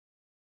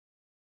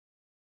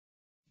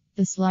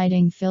The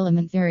Sliding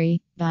Filament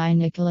Theory by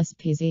Nicholas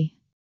Pizzi.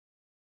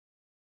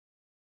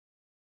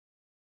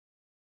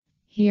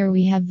 Here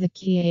we have the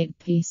key 8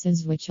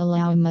 pieces which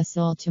allow a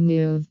muscle to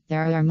move.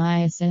 There are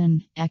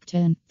myosin,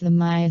 actin, the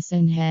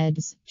myosin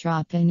heads,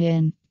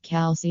 troponin,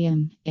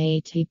 calcium,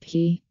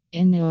 ATP,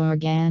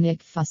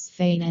 inorganic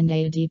phosphate, and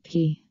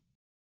ADP.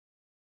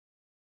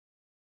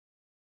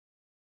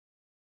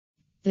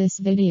 This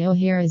video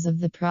here is of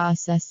the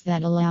process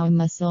that allow a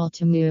muscle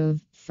to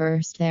move.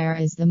 First there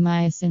is the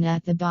myosin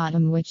at the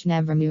bottom which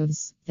never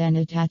moves. Then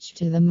attached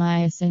to the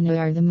myosin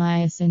are the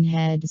myosin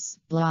heads.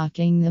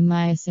 Blocking the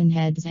myosin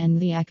heads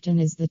and the actin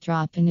is the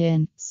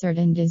troponin.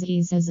 Certain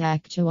diseases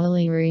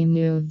actually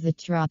remove the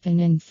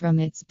troponin from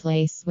its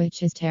place,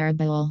 which is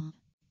terrible.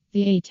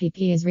 The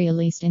ATP is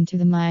released into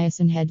the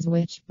myosin heads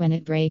which, when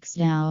it breaks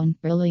down,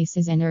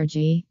 releases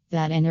energy.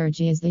 That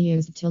energy is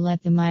used to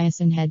let the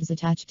myosin heads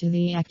attach to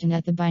the actin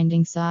at the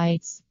binding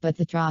sites, but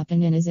the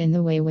troponin is in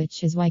the way,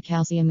 which is why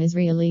calcium is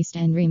released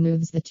and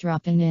removes the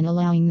troponin,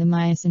 allowing the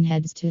myosin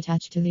heads to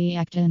attach to the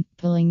actin,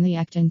 pulling the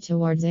actin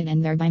towards it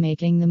and thereby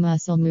making the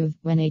muscle move.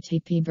 When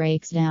ATP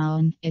breaks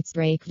down, it's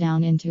break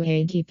down into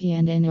ADP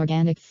and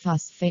inorganic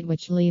phosphate,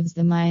 which leaves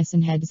the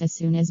myosin heads as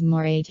soon as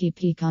more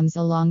ATP comes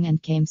along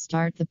and can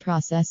start the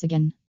process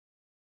again.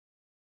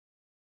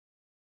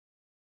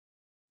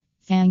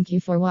 Thank you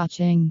for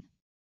watching.